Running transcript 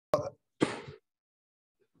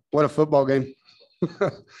What a football game.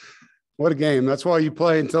 What a game. That's why you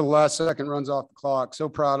play until the last second runs off the clock. So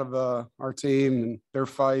proud of our team and their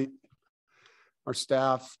fight, our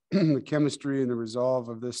staff, the chemistry and the resolve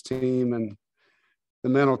of this team and the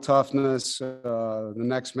mental toughness, the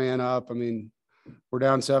next man up. I mean, we're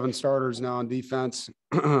down 7 starters now on defense.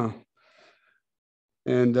 And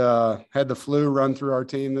had the flu run through our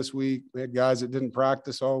team this week. We had guys that didn't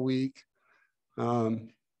practice all week.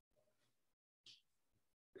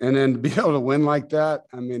 And then to be able to win like that,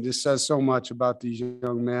 I mean, just says so much about these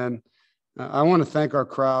young men. I want to thank our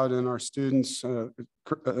crowd and our students.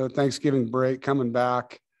 Thanksgiving break coming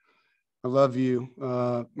back. I love you.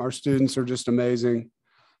 Our students are just amazing.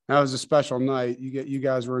 That was a special night. You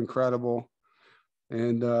guys were incredible.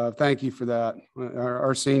 And thank you for that.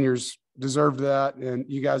 Our seniors deserved that, and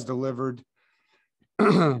you guys delivered.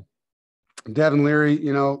 Devin Leary,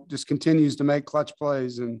 just continues to make clutch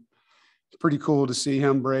plays, and it's pretty cool to see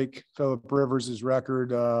him break Phillip Rivers'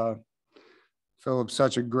 record. Phillip's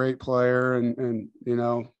such a great player, and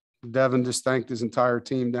Devin just thanked his entire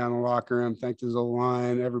team down in the locker room, thanked his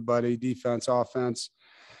O-line, everybody, defense, offense.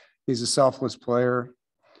 He's a selfless player.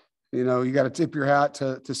 You got to tip your hat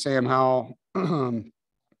to Sam Howell.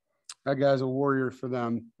 That guy's a warrior for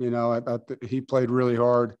them. He played really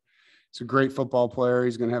hard. He's a great football player.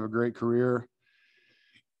 He's going to have a great career.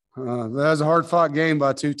 That was a hard-fought game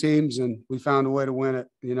by 2 teams, and we found a way to win it.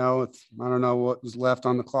 I don't know what was left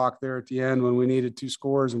on the clock there at the end when we needed 2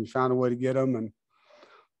 scores, and we found a way to get them. And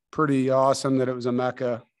pretty awesome that it was a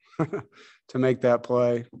Mecca to make that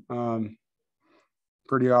play.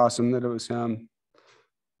 Pretty awesome that it was him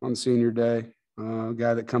on senior day. A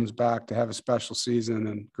guy that comes back to have a special season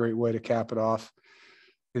and great way to cap it off.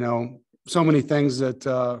 So many things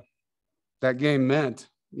that that game meant,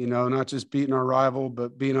 not just beating our rival,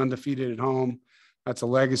 but being undefeated at home. That's a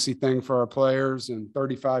legacy thing for our players, and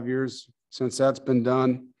 35 years since that's been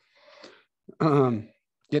done. Getting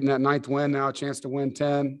that 9th win now, a chance to win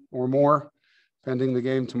 10 or more, pending the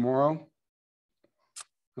game tomorrow.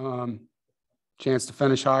 Chance to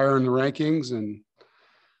finish higher in the rankings and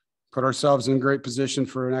put ourselves in great position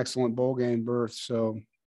for an excellent bowl game berth. So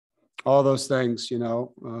all those things, it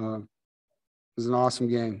was an awesome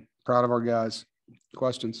game. Proud of our guys.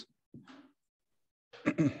 Questions?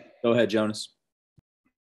 Go ahead, Jonas.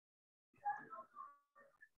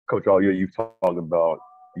 Coach, all year you've talked about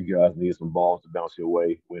you guys needed some balls to bounce your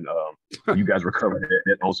way when you guys recovered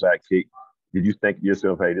that onside kick. Did you think to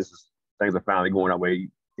yourself, hey, things are finally going our way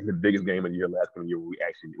in the biggest game of the year, last one year we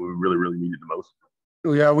really, really needed the most?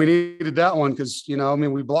 Yeah, we needed that one because,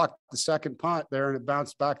 we blocked the second punt there and it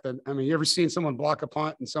bounced back. You ever seen someone block a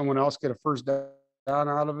punt and someone else get a first down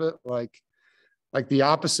out of it? Like the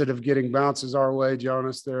opposite of getting bounces our way,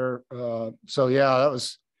 Jonas, there.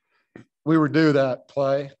 We were due that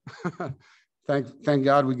play. Thank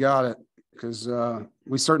God we got it because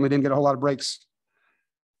we certainly didn't get a whole lot of breaks.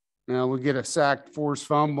 We get a sacked forced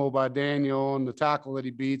fumble by Daniel, and the tackle that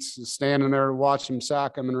he beats is standing there to watch him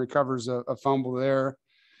sack him and recovers a fumble there.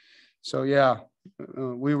 So,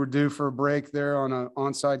 we were due for a break there on an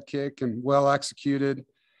onside kick and well executed.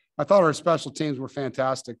 I thought our special teams were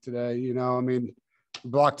fantastic today. We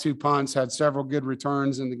blocked 2 punts, had several good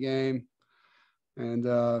returns in the game, and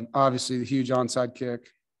obviously the huge onside kick.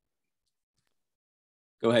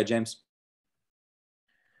 Go ahead, James.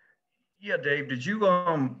 Yeah, Dave, you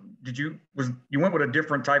went with a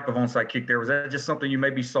different type of onside kick there? Was that just something you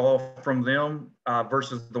maybe saw from them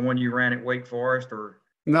versus the one you ran at Wake Forest? Or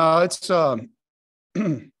no, it's a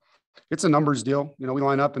numbers deal. We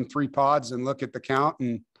line up in 3 pods and look at the count,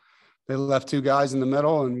 and they left 2 guys in the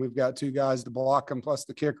middle, and we've got 2 guys to block them plus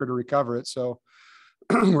the kicker to recover it. So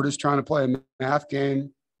we're just trying to play a math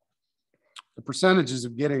game. The percentages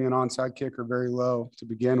of getting an onside kick are very low to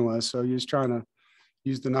begin with, so you're just trying to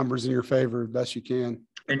use the numbers in your favor as best you can.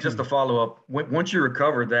 And just to follow up, once you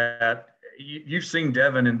recover that, you've seen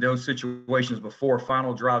Devin in those situations before,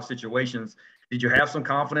 final drive situations. Did you have some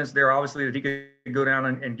confidence there, obviously, that he could go down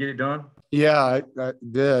and get it done? Yeah, I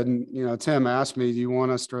did. And, Tim asked me, do you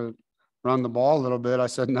want us to run the ball a little bit? I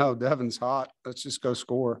said, no, Devin's hot. Let's just go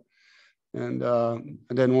score. And I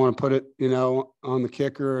didn't want to put it, on the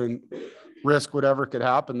kicker and risk whatever could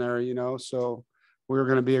happen there, So we were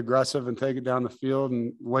going to be aggressive and take it down the field.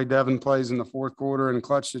 And the way Devin plays in the fourth quarter and in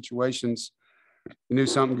clutch situations, you knew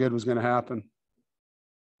something good was going to happen.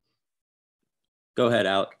 Go ahead,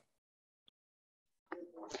 Alec.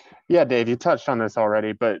 Yeah, Dave, you touched on this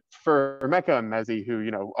already, but for Mecca and Mezzi, who,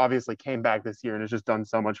 obviously came back this year and has just done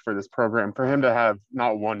so much for this program, for him to have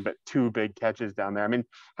not 1, but 2 big catches down there,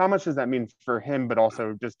 how much does that mean for him, but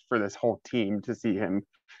also just for this whole team to see him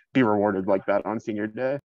be rewarded like that on senior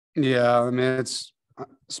day. Yeah, I mean, it's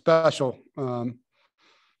special.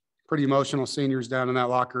 Pretty emotional seniors down in that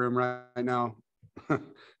locker room right now.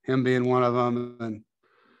 Him being one of them. And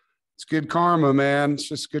it's good karma, man. It's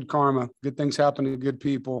just good karma. Good things happen to good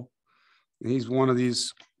people. And he's one of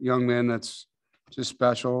these young men that's just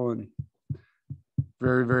special, and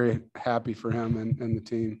very, very happy for him and the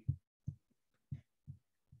team.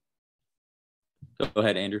 Go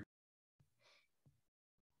ahead, Andrew.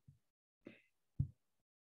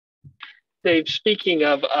 Dave, speaking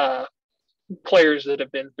of players that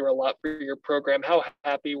have been through a lot for your program, how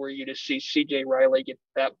happy were you to see CJ Riley get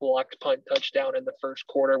that blocked punt touchdown in the first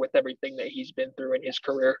quarter with everything that he's been through in his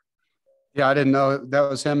career? Yeah, I didn't know that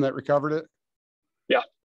was him that recovered it. Yeah.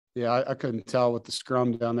 Yeah, I couldn't tell with the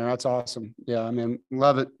scrum down there. That's awesome. Yeah, I mean,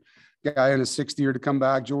 love it. Guy in his sixth year to come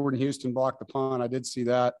back. Jordan Houston blocked the punt. I did see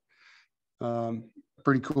that.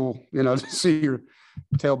 Pretty cool, to see your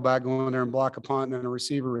tailback go in there and block a punt and then a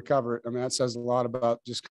receiver recover it. I mean, that says a lot about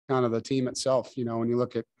just kind of the team itself. When you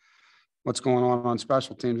look at what's going on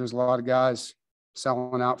special teams, there's a lot of guys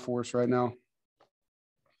selling out for us right now.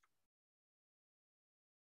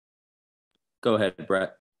 Go ahead,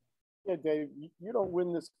 Brett. Yeah, Dave, you don't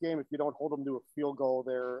win this game if you don't hold them to a field goal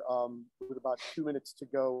there with about 2 minutes to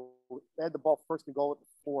go. They had the ball first and goal at the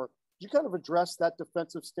 4. Did you kind of address that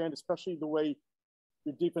defensive stand, especially the way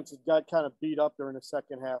your defense got kind of beat up during the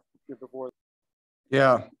second half before?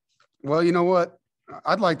 Yeah. Well, you know what?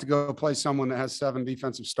 I'd like to go play someone that has 7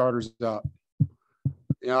 defensive starters up.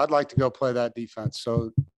 I'd like to go play that defense.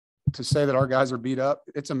 So to say that our guys are beat up,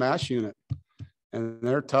 it's a mash unit. And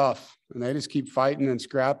they're tough, and they just keep fighting and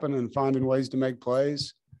scrapping and finding ways to make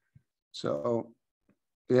plays. So,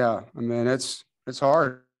 yeah, I mean, it's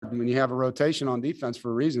hard. I mean, you have a rotation on defense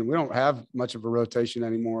for a reason. We don't have much of a rotation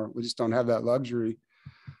anymore. We just don't have that luxury.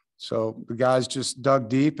 So the guys just dug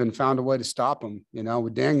deep and found a way to stop them.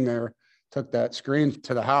 With Dang there, took that screen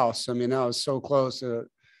to the house. I mean, that was so close to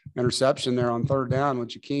interception there on third down with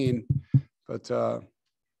Jaqueen. But it's a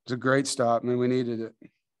great stop. I mean, we needed it.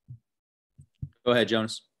 Go ahead,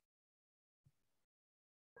 Jonas.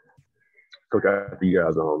 Coach, after you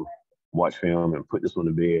guys watch film and put this on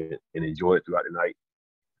the bed and enjoy it throughout the night,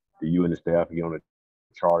 do you and the staff get on a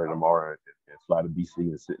charter tomorrow and fly to BC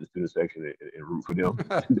and sit in the student section and root for them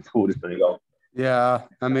to pull this thing off? Yeah,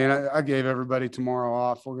 I mean, I gave everybody tomorrow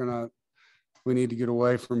off. We need to get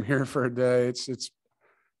away from here for a day. It's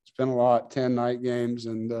been a lot, 10 night games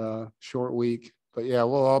and short week. But yeah,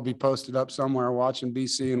 we'll all be posted up somewhere watching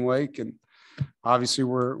BC and Wake, and obviously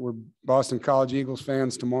we're Boston College Eagles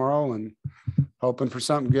fans tomorrow and hoping for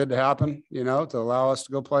something good to happen, to allow us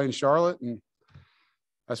to go play in Charlotte. And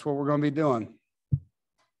that's what we're going to be doing.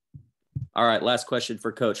 All right. Last question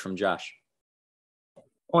for Coach from Josh.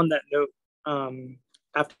 On that note,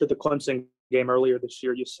 after the Clemson game earlier this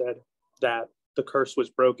year, you said that the curse was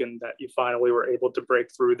broken, that you finally were able to break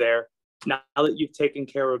through there. Now that you've taken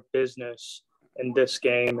care of business in this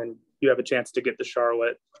game and you have a chance to get to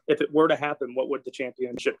Charlotte, if it were to happen, what would the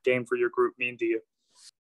championship game for your group mean to you?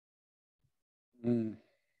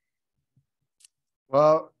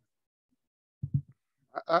 Well,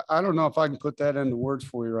 I don't know if I can put that into words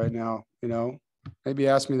for you right now. Maybe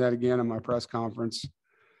ask me that again in my press conference.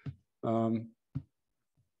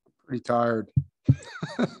 Pretty tired.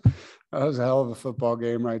 That was a hell of a football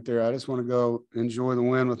game right there. I just want to go enjoy the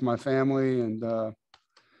win with my family, and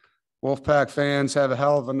Wolfpack fans have a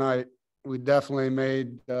hell of a night. We definitely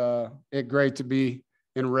made it great to be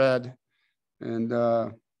in red and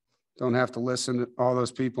don't have to listen to all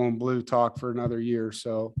those people in blue talk for another year.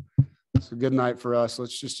 So it's a good night for us.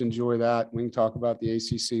 Let's just enjoy that. We can talk about the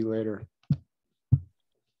ACC later.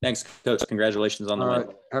 Thanks, Coach. Congratulations on the win. All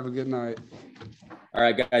right. Have a good night. All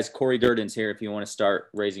right, guys. Corey Durden's here if you want to start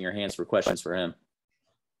raising your hands for questions for him.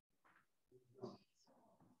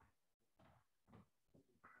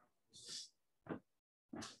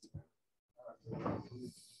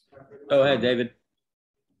 Go ahead, David.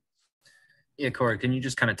 Yeah, Corey, can you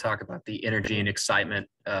just kind of talk about the energy and excitement,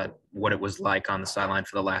 what it was like on the sideline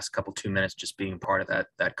for the last 2 minutes, just being part of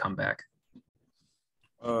that comeback?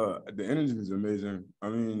 The energy is amazing. I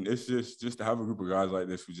mean, it's just to have a group of guys like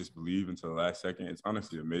this who just believe until the last second. It's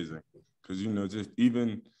honestly amazing because, just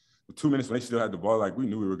even 2 minutes when they still had the ball, like we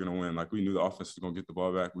knew we were going to win. Like we knew the offense was going to get the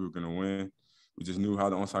ball back. We were going to win. We just knew how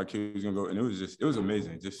the onside kick was going to go. And it was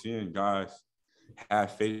amazing. Just seeing guys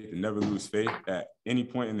have faith and never lose faith at any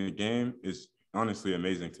point in the game is honestly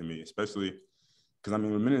amazing to me, especially because,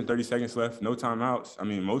 with a minute and 30 seconds left, no timeouts.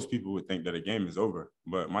 Most people would think that a game is over,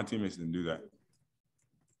 but my teammates didn't do that.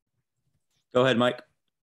 Go ahead, Mike.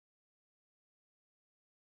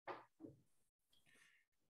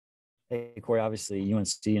 Hey, Corey, obviously UNC,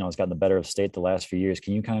 has gotten the better of state the last few years.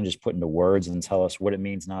 Can you kind of just put into words and tell us what it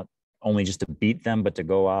means not only just to beat them, but to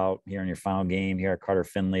go out here in your final game here at Carter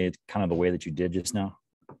Finley, kind of the way that you did just now?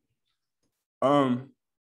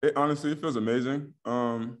 It honestly, it feels amazing.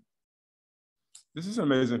 This is an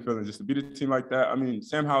amazing feeling just to beat a team like that. I mean,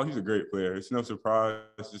 Sam Howell, he's a great player. It's no surprise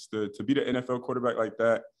just to beat an NFL quarterback like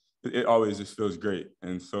that. It always just feels great.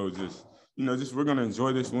 And so just we're going to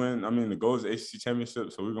enjoy this win. I mean, the goal is the ACC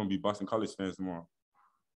championship, so we're going to be Boston College fans tomorrow.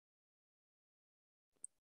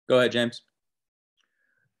 Go ahead, James.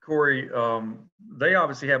 Corey, they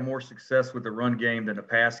obviously have more success with the run game than the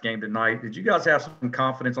pass game tonight. Did you guys have some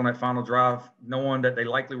confidence on that final drive, knowing that they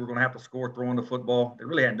likely were going to have to score throwing the football? They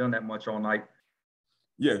really hadn't done that much all night.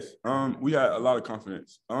 Yes, we had a lot of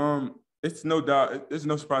confidence. It's no doubt, it's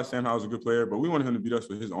no surprise Sam Howell's a good player, but we wanted him to beat us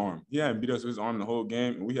with his arm. He hadn't beat us with his arm the whole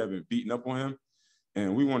game, and we haven't beaten up on him.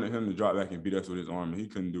 And we wanted him to drop back and beat us with his arm, and he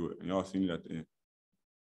couldn't do it. And y'all seen it at the end.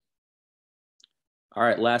 All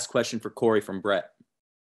right, last question for Corey from Brett.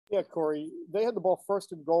 Yeah, Corey, they had the ball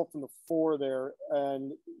first and goal from the 4 there,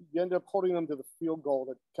 and you ended up holding them to the field goal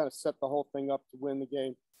that kind of set the whole thing up to win the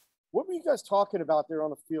game. What were you guys talking about there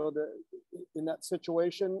on the field in that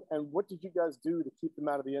situation, and what did you guys do to keep them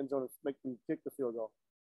out of the end zone and make them kick the field goal?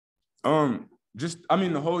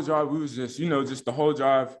 The whole drive, we was just the whole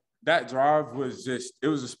drive. That drive was it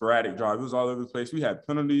was a sporadic drive. It was all over the place. We had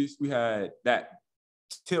penalties. We had that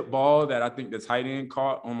tip ball that I think the tight end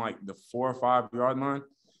caught on like the 4 or 5 yard line.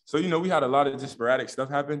 So, we had a lot of just sporadic stuff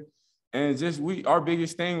happen. And our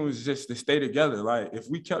biggest thing was just to stay together. Like, if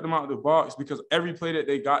we kept them out of the box, because every play that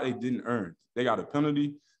they got, they didn't earn. They got a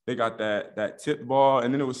penalty. They got that tip ball.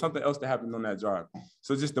 And then there was something else that happened on that drive.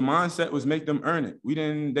 So just the mindset was make them earn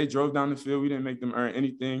it. They drove down the field. We didn't make them earn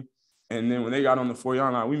anything. And then when they got on the 4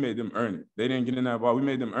 yard line, we made them earn it. They didn't get in that ball. We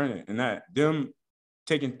made them earn it. And them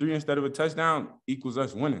taking 3 instead of a touchdown equals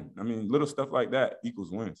us winning. I mean, little stuff like that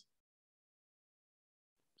equals wins.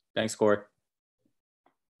 Thanks, Corey.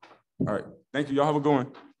 All right. Thank you. Y'all have a good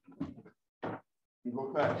one.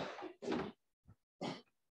 Go back.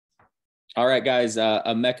 All right, guys.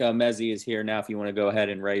 Emeka Emezi is here now if you want to go ahead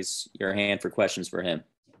and raise your hand for questions for him.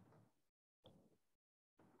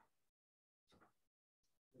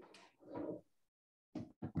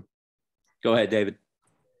 Go ahead, David.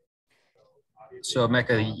 So,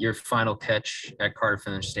 Emeka, your final catch at Carter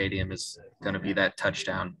Finley Stadium is going to be that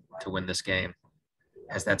touchdown to win this game.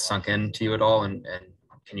 Has that sunk into you at all? And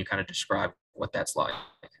can you kind of describe what that's like?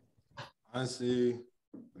 Honestly,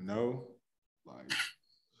 no. Like,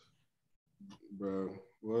 bro,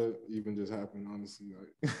 what even just happened, honestly?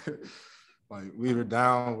 Like we were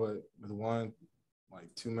down with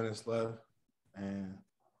 2 minutes left. And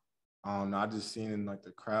I don't know, I just seen in like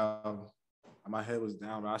the crowd, my head was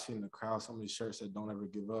down, but I seen in the crowd, so many shirts said, "Don't ever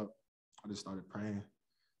give up." I just started praying,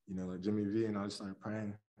 like Jimmy V, and I just started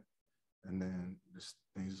praying. And then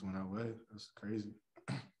things just went our way. That's crazy.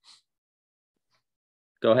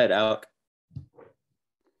 Go ahead, Alec.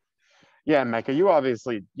 Yeah, Mecca, you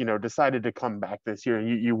obviously, decided to come back this year.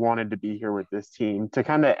 You wanted to be here with this team to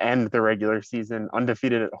kind of end the regular season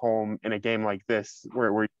undefeated at home in a game like this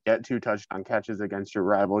where you get 2 touchdown catches against your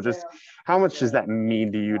rival. Just how much does that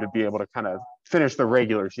mean to you to be able to kind of finish the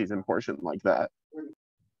regular season portion like that?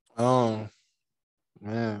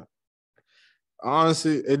 Man.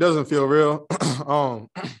 Honestly, it doesn't feel real.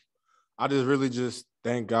 I just really just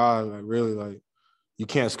thank God. Like, really, like, you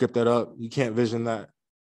can't script that up. You can't vision that.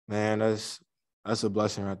 Man, that's a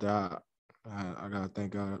blessing right there. I gotta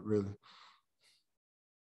thank God, really.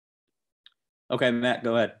 Okay, Matt,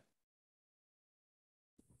 go ahead.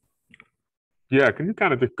 Yeah, can you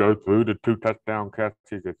kind of just go through the 2 touchdown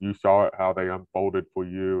catches if you saw it, how they unfolded for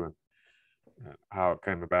you and how it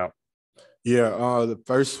came about? Yeah, the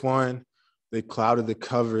first one, they clouded the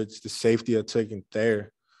coverage. The safety had taken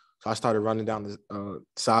there. So I started running down the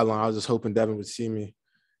sideline. I was just hoping Devin would see me.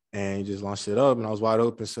 And he just launched it up, and I was wide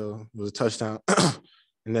open, so it was a touchdown.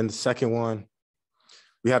 And then the second one,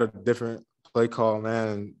 we had a different play call, man,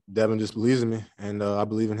 and Devin just believes in me, and I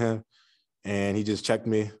believe in him. And he just checked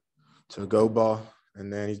me to a go ball,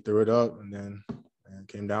 and then he threw it up, and then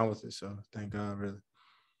came down with it. So thank God, really.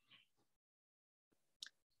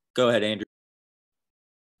 Go ahead, Andrew.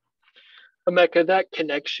 Emeka, that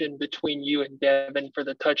connection between you and Devin for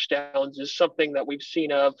the touchdowns is something that we've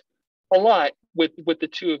seen of a lot with the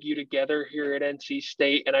 2 of you together here at NC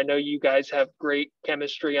State. And I know you guys have great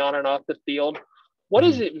chemistry on and off the field. What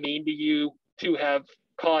does it mean to you to have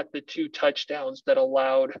caught the 2 touchdowns that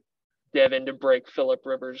allowed Devin to break Phillip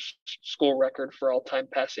Rivers' school record for all-time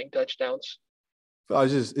passing touchdowns?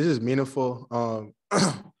 It's just meaningful.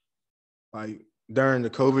 Like, during the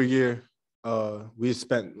COVID year, we had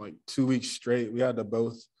spent like 2 weeks straight. We had to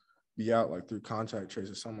both be out like through contact trace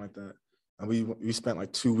or something like that. And we spent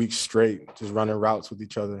like 2 weeks straight just running routes with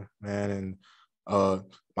each other, man. And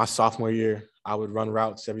my sophomore year, I would run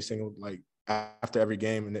routes every single, like after every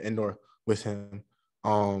game in the indoor with him.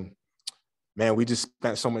 Man, we just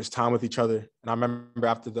spent so much time with each other. And I remember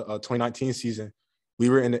after the 2019 season, we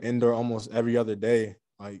were in the indoor almost every other day,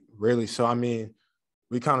 like really. So, I mean,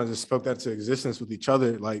 we kind of just spoke that to existence with each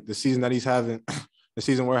other. Like the season that he's having, the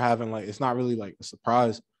season we're having, like, it's not really like a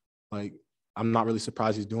surprise. Like, I'm not really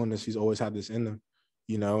surprised he's doing this. He's always had this in him,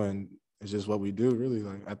 you know, and it's just what we do really.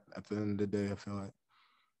 Like at the end of the day, I feel like.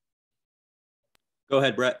 Go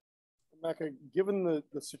ahead, Brett. Mecca, given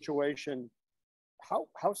the situation,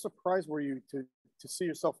 how surprised were you to see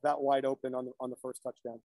yourself that wide open on the first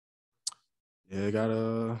touchdown? Yeah,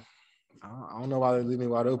 I don't know why they leave me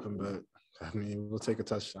wide open, but I mean, we'll take a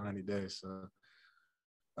touchdown any day. So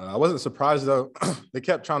I wasn't surprised though. They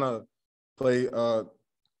kept trying to play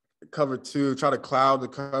cover two, try to cloud the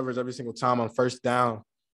coverage every single time on first down,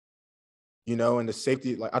 you know, and the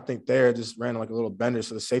safety, like I think there just ran like a little bender.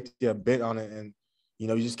 So the safety a bit on it. And, you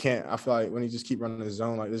know, you just can't, I feel like when you just keep running the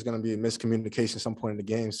zone, like there's going to be a miscommunication at some point in the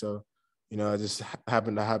game. So, you know, it just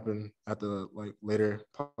happened to happen at the like later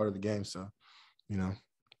part of the game. So, you know.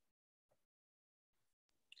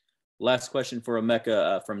 Last question for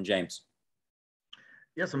Emeka from James.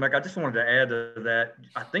 Yes, Emeka, I just wanted to add to that.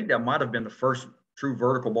 I think that might have been the first true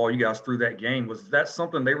vertical ball you guys threw that game. Was that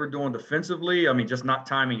something they were doing defensively? I mean, just not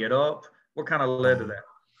timing it up? What kind of led to that?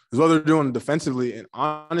 It's what they're doing defensively. And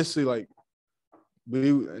honestly, like,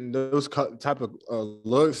 in those type of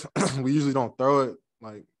looks, we usually don't throw it.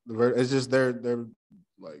 Like, it's just they're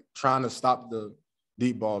like trying to stop the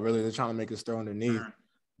deep ball, really. They're trying to make us throw underneath.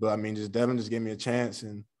 But, I mean, Devin just gave me a chance.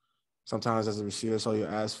 And sometimes as a receiver, that's all you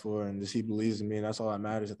ask for. And just he believes in me, and that's all that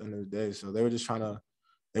matters at the end of the day. So they were just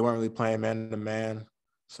they weren't really playing man-to-man.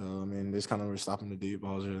 So, I mean, they just kind of were stopping the deep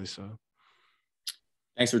balls, really. So,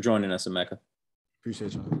 thanks for joining us, Emeka.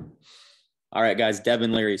 Appreciate you. All right, guys,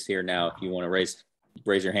 Devin Leary's here now. If you want to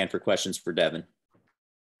raise your hand for questions for Devin.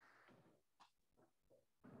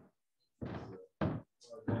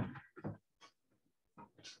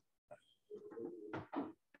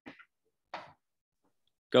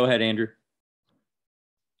 Go ahead, Andrew.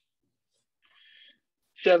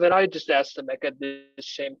 Devin, I just asked Emeka the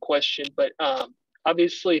same question, but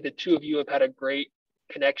obviously the two of you have had a great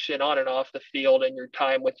connection on and off the field and your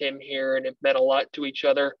time with him here, and it meant a lot to each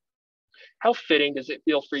other. How fitting does it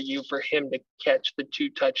feel for you for him to catch the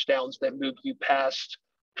 2 touchdowns that moved you past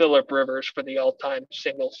Phillip Rivers for the all-time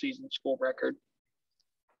single-season school record?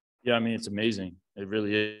 Yeah, I mean, it's amazing. It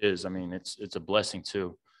really is. I mean, it's a blessing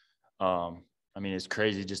too. I mean, it's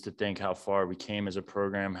crazy just to think how far we came as a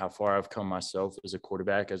program, how far I've come myself as a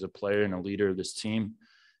quarterback, as a player and a leader of this team.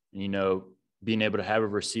 And, you know, being able to have a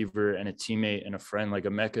receiver and a teammate and a friend like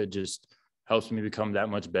Emeka just helps me become that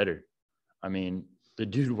much better. I mean, the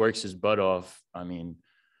dude works his butt off. I mean,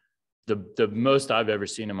 the most I've ever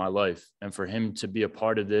seen in my life. And for him to be a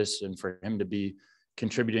part of this and for him to be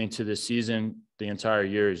contributing to this season the entire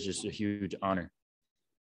year is just a huge honor.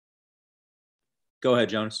 Go ahead,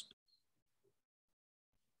 Jonas.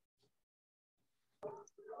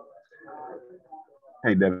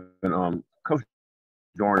 Hey, Devin. Coach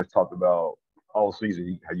Jordan has talked about all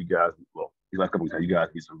season how you guys, well, these last couple weeks, how you guys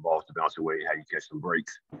get some balls to bounce your way, how you catch some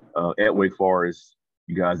breaks. At Wake Forest,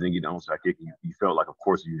 you guys didn't get the onside kick. You felt like, of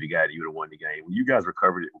course, you would have won the game. When you guys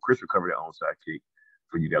recovered it, when Chris recovered that onside kick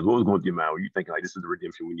for you guys, what was going through your mind? Were you thinking, like, this is the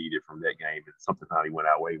redemption we needed from that game, and something finally went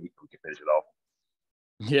our way, we can finish it off?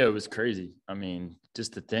 Yeah, it was crazy. I mean,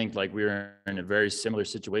 just to think like we were in a very similar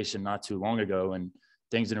situation not too long ago and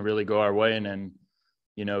things didn't really go our way. And then,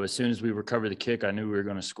 you know, as soon as we recovered the kick, I knew we were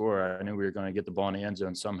going to score. I knew we were going to get the ball in the end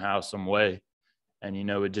zone somehow, some way. And, you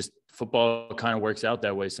know, football kind of works out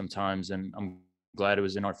that way sometimes. And I'm glad it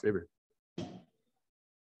was in our favor.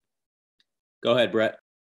 Go ahead, Brett.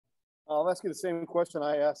 I'll ask you the same question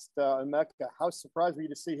I asked Emeka. How surprised were you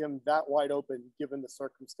to see him that wide open given the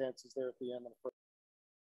circumstances there at the end of the first?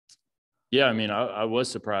 Yeah, I mean, I was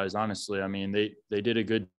surprised, honestly. I mean, they did a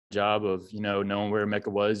good job of, you know, knowing where Emeka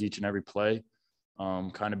was each and every play,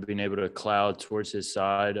 kind of being able to cloud towards his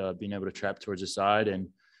side, being able to trap towards his side. And,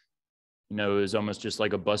 you know, it was almost just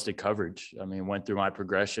like a busted coverage. I mean, went through my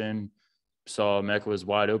progression, saw Emeka was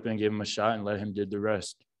wide open, gave him a shot, and let him do the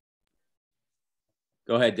rest.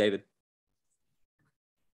 Go ahead, David.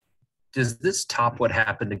 Does this top what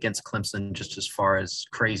happened against Clemson just as far as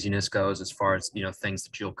craziness goes, as far as, you know, things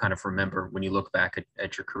that you'll kind of remember when you look back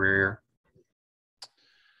at your career?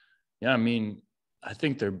 Yeah, I mean, I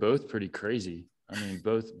think they're both pretty crazy. I mean,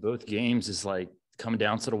 both games is like coming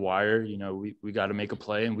down to the wire. You know, we got to make a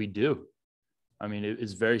play, and we do. I mean,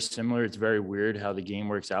 it's very similar. It's very weird how the game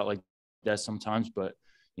works out like that sometimes, but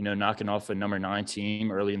you know, knocking off a number 9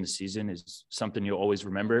 team early in the season is something you'll always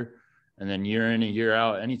remember. And then year in and year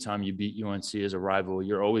out, anytime you beat UNC as a rival,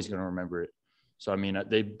 you're always going to remember it. So, I mean,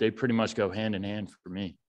 they pretty much go hand in hand for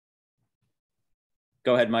me.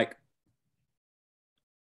 Go ahead, Mike.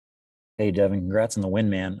 Hey, Devin, congrats on the win,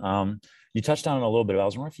 man. You touched on it a little bit. I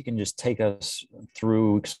was wondering if you can just take us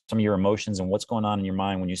through some of your emotions and what's going on in your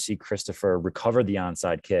mind when you see Christopher recover the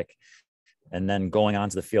onside kick and then going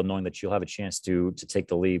onto the field knowing that you'll have a chance to take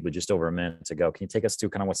the lead with just over a minute to go. Can you take us through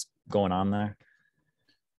kind of what's going on there?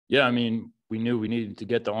 Yeah, I mean, we knew we needed to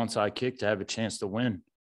get the onside kick to have a chance to win.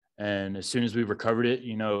 And as soon as we recovered it,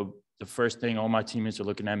 you know, the first thing, all my teammates are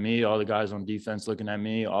looking at me, all the guys on defense looking at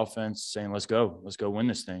me, offense saying, let's go win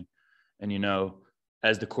this thing. And, you know,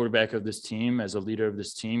 as the quarterback of this team, as a leader of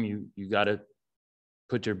this team, you got to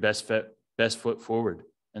put your best foot forward.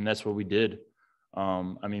 And that's what we did.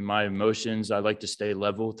 I mean, my emotions, I like to stay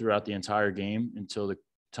level throughout the entire game until the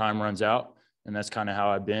time runs out. And that's kind of how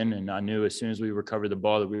I've been. And I knew as soon as we recovered the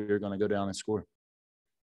ball that we were going to go down and score.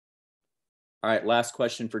 All right, last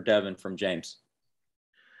question for Devin from James.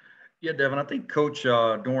 Yeah, Devin, I think Coach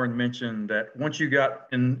Doran mentioned that once you got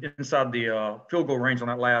inside the field goal range on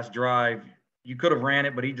that last drive, you could have ran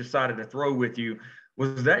it, but he decided to throw with you.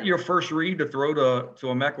 Was that your first read to throw to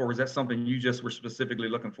Emeka, or was that something you just were specifically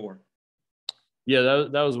looking for? Yeah,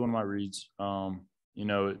 that was one of my reads. You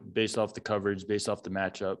know, based off the coverage, based off the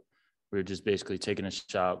matchup, we were just basically taking a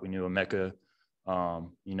shot. We knew Emeka,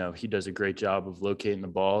 you know, he does a great job of locating the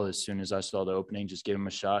ball. As soon as I saw the opening, just gave him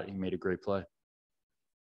a shot. He made a great play.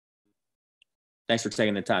 Thanks for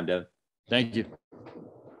taking the time, Devin. Thank you.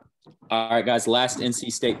 All right, guys, last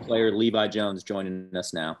NC State player, Levi Jones, joining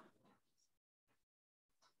us now.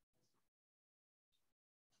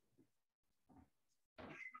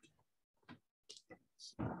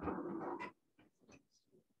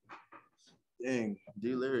 Dang,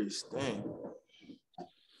 delirious, dang.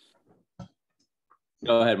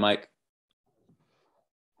 Go ahead, Mike.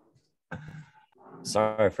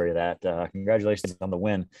 Sorry for that. Congratulations on the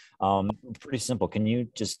win. Pretty simple. Can you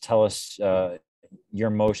just tell us your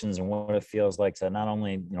emotions and what it feels like to not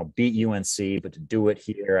only, you know, beat UNC, but to do it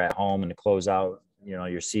here at home and to close out, you know,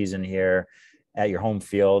 your season here at your home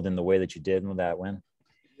field in the way that you did with that win?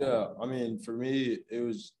 Yeah, I mean, for me, it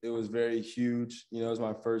was very huge. You know, it was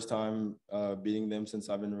my first time beating them since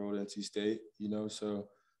I've enrolled at NC State. You know, so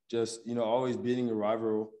just, you know, always beating a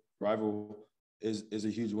rival is a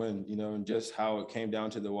huge win. You know, and just how it came down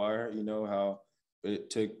to the wire. You know, how it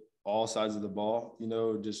took all sides of the ball. You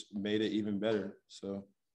know, just made it even better. So.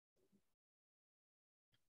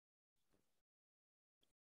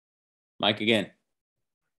 Mike again.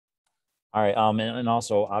 All right. And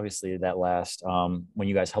also, obviously, that last when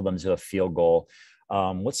you guys held them to a field goal,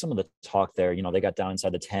 what's some of the talk there? You know, they got down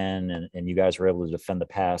inside the 10 and you guys were able to defend the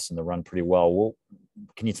pass and the run pretty well.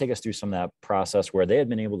 Can you take us through some of that process where they had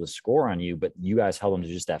been able to score on you, but you guys held them to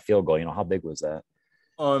just that field goal? You know, how big was that?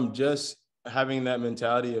 Just having that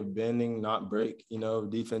mentality of bending, not break. You know,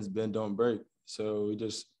 defense bend, don't break. So we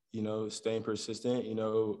just, you know, staying persistent, you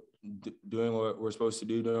know, doing what we're supposed to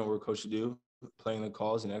do, doing what we're coached to do, playing the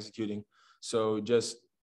calls and executing. So just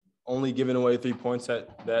only giving away 3 points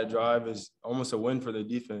at that drive is almost a win for the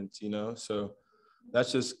defense, you know. So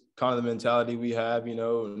that's just kind of the mentality we have, you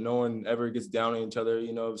know. No one ever gets down on each other,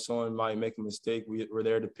 you know. If someone might make a mistake, we're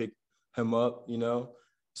there to pick him up, you know.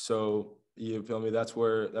 So you feel me? That's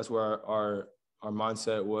where our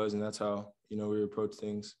mindset was, and that's how, you know, we approach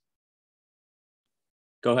things.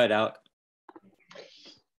 Go ahead, Alec.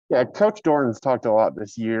 Yeah, Coach Doran's talked a lot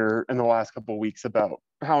this year in the last couple of weeks about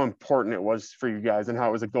how important it was for you guys and how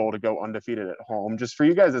it was a goal to go undefeated at home. Just for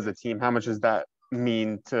you guys as a team, how much does that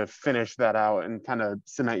mean to finish that out and kind of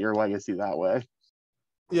cement your legacy that way?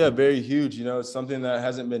 Yeah, very huge. You know, it's something that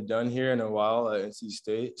hasn't been done here in a while at NC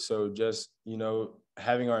State. So just, you know,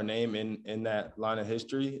 having our name in that line of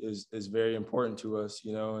history is very important to us,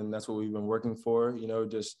 you know, and that's what we've been working for, you know,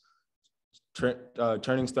 just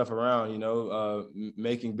turning stuff around, you know,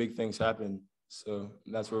 making big things happen. So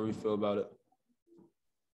that's where we feel about it.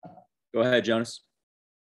 Go ahead, Jonas.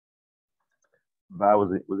 Was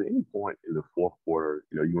there any point in the fourth quarter,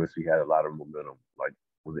 you know, UNC had a lot of momentum? Like,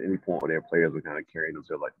 was there any point where their players were kind of carrying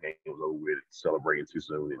themselves like the game was over with, celebrating too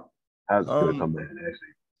soon? And how's it going to come back and actually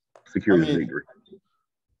secure the victory?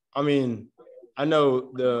 I mean, I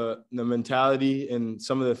know the mentality and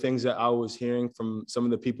some of the things that I was hearing from some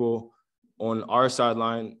of the people on our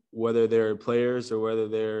sideline, whether they're players or whether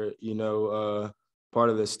they're, you know, part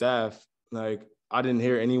of the staff. Like, I didn't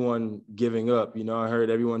hear anyone giving up. You know, I heard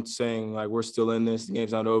everyone saying, like, we're still in this. The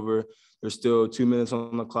game's not over. There's still 2 minutes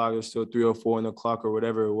on the clock. There's still 3:04 on the clock or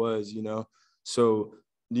whatever it was, you know. So,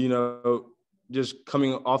 you know, just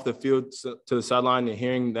coming off the field to the sideline and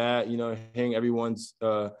hearing that, you know, hearing everyone's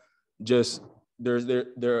just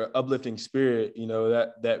their uplifting spirit, you know,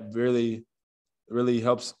 that really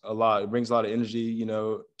helps a lot. It brings a lot of energy, you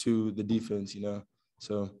know, to the defense, you know.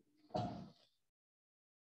 So.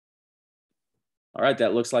 All right,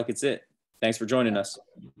 that looks like it's it. Thanks for joining us.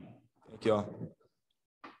 Thank y'all.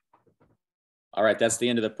 All right, that's the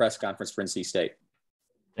end of the press conference for NC State.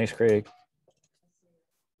 Thanks, Craig.